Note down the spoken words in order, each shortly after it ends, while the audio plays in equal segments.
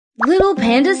Little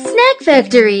Panda's Snack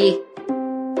Factory!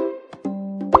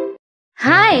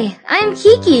 Hi, I'm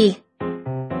Kiki.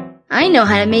 I know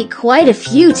how to make quite a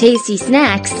few tasty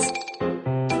snacks.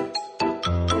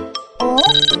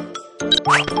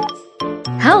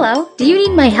 Hello, do you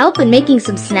need my help in making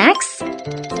some snacks? Hello,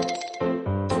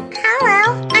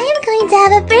 I am going to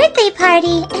have a birthday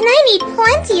party and I need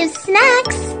plenty of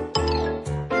snacks.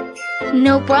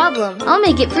 No problem, I'll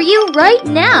make it for you right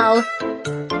now.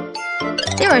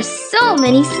 There are so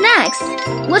many snacks.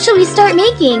 What shall we start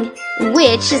making?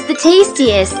 Which is the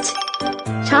tastiest?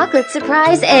 Chocolate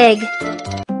surprise egg.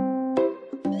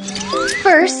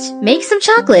 First, make some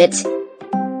chocolate.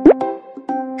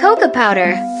 Cocoa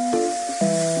powder.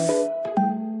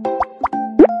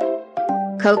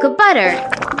 Cocoa butter.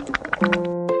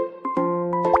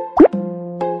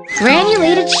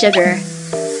 Granulated sugar.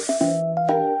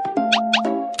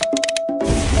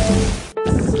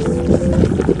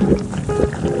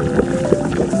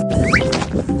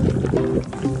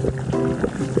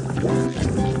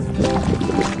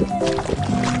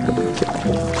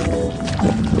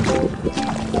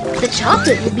 The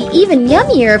chocolate would be even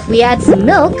yummier if we add some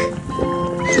milk.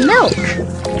 Milk.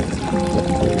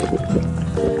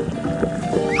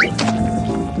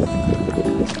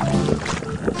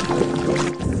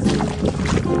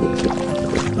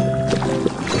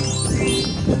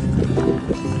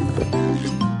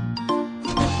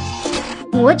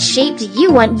 What shape do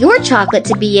you want your chocolate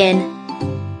to be in?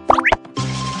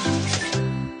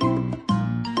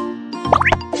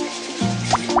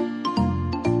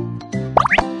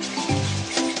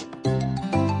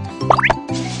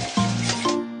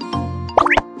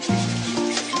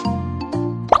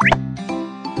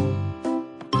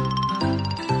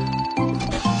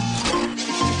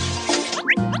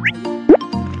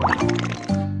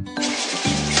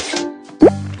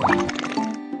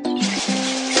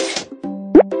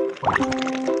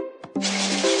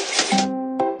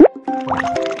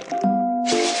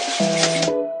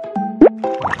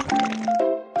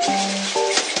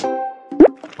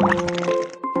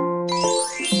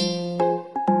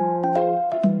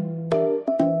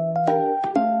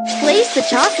 Place the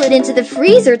chocolate into the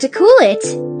freezer to cool it.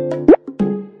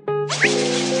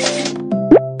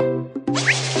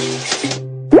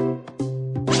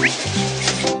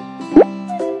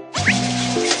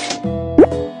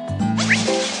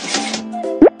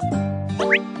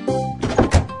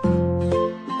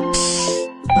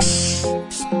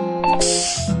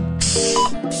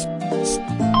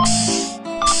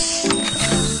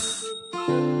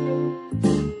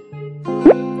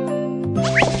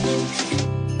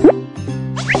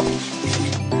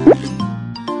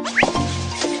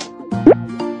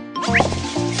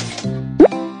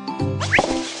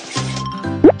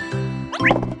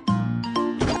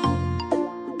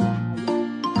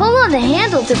 Pull on the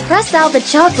handle to press out the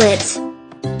chocolate.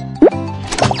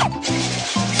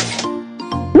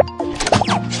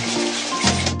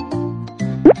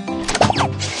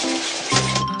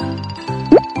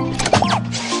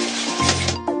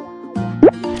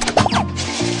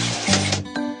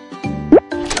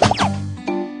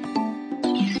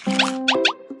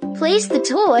 Place the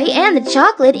toy and the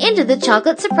chocolate into the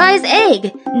chocolate surprise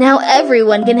egg. Now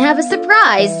everyone can have a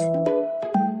surprise.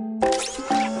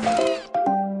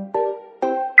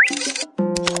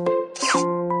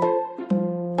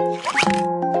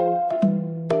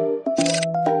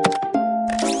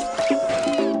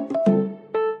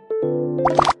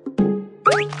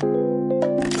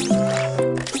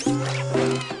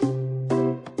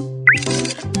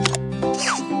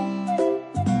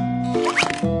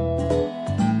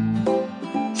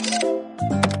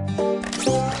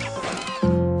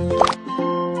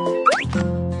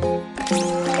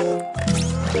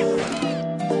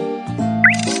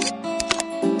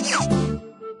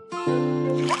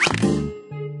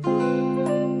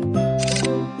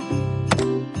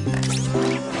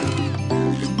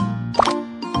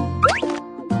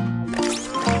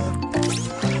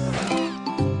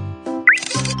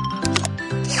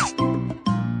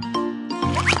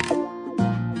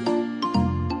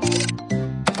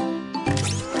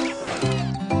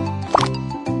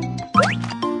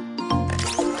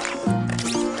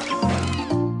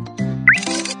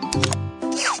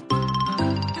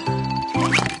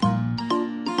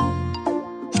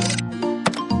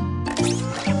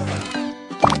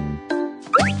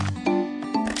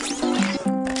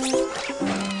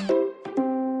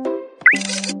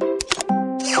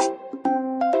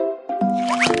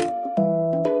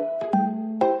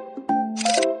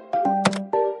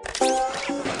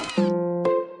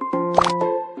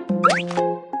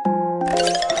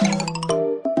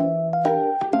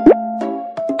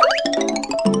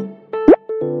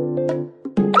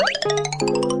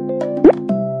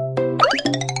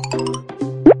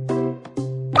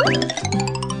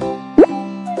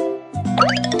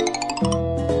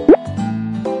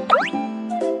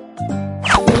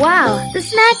 Wow, the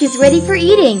snack is ready for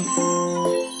eating.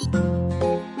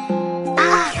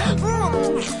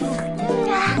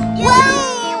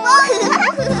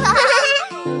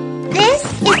 This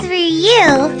is for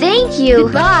you. Thank you.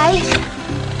 Goodbye.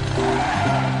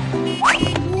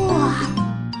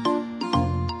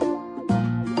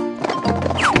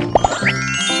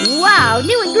 Wow,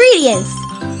 new ingredients!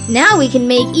 Now we can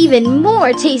make even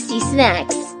more tasty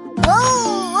snacks.